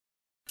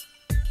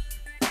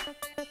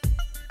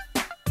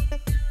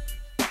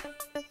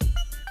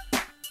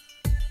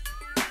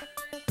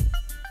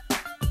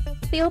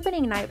The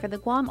opening night for the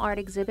Guam Art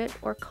Exhibit,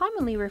 or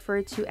commonly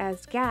referred to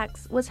as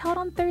GAX, was held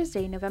on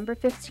Thursday, November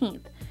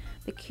 15th.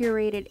 The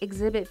curated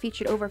exhibit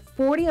featured over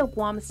 40 of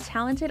Guam's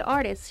talented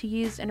artists who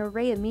used an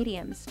array of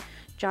mediums.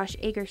 Josh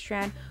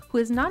Agerstrand, who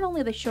is not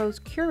only the show's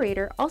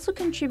curator, also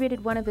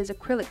contributed one of his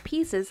acrylic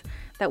pieces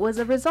that was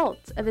a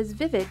result of his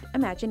vivid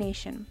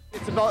imagination.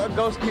 It's about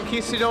ghost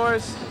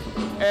conquistadors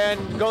and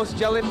ghost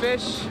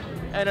jellyfish,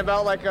 and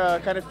about like a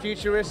kind of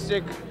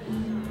futuristic,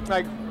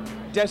 like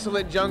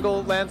desolate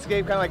jungle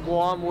landscape, kind of like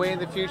Guam way in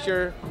the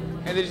future,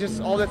 and there's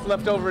just all that's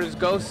left over is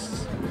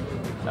ghosts.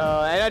 And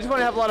I just want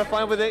to have a lot of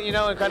fun with it, you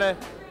know, and kind of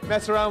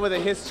mess around with the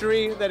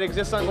history that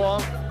exists on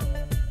Guam.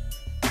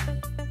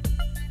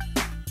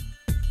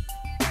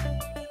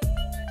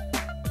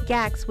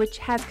 GAX, which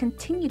has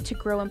continued to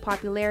grow in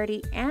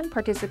popularity and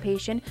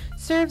participation,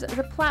 serves as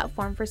a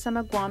platform for some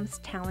of Guam's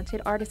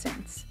talented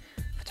artisans.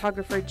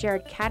 Photographer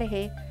Jared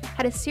Cadahay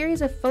had a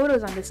series of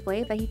photos on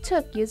display that he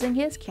took using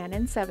his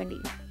Canon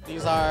 70.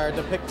 These are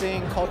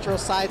depicting cultural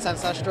sites,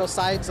 ancestral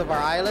sites of our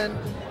island,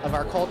 of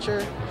our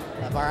culture,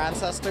 of our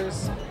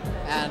ancestors.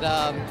 And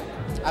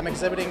I'm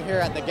exhibiting here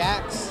at the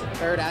GAX,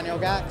 third annual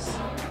GAX.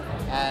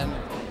 And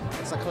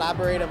it's a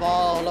collaborative of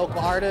all local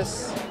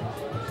artists.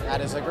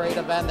 That is a great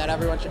event that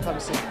everyone should come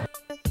see.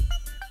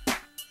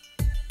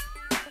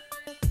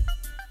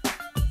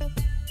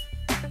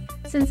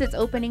 Since its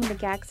opening, the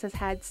GAX has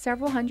had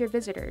several hundred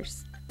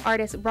visitors.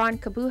 Artist Ron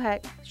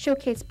Kabuhat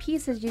showcased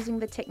pieces using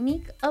the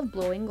technique of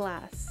blowing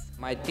glass.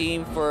 My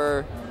theme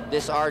for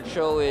this art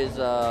show is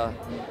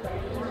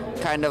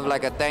kind of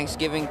like a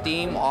Thanksgiving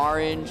theme,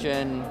 orange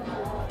and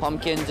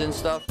pumpkins and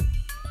stuff.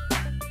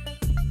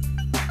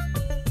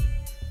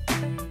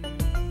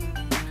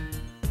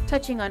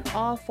 Touching on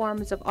all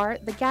forms of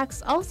art, the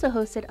GAX also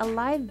hosted a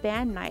live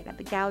band night at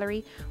the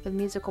gallery with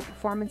musical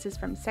performances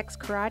from Sex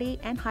Karate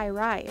and High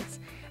Rise.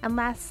 And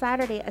last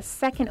Saturday, a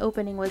second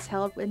opening was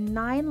held with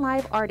 9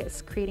 live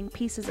artists creating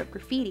pieces of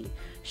graffiti,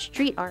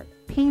 street art,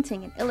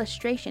 painting, and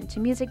illustration to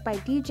music by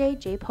DJ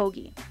J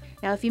Pogi.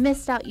 Now, if you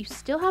missed out, you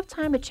still have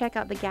time to check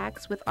out the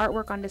GAX with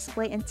artwork on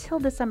display until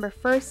December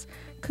 1st,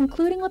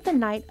 concluding with the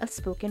night of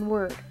spoken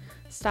word.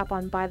 Stop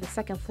on by the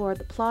second floor of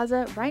the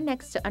plaza right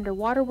next to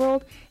Underwater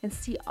World and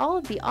see all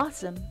of the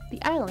awesome the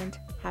island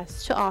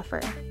has to offer.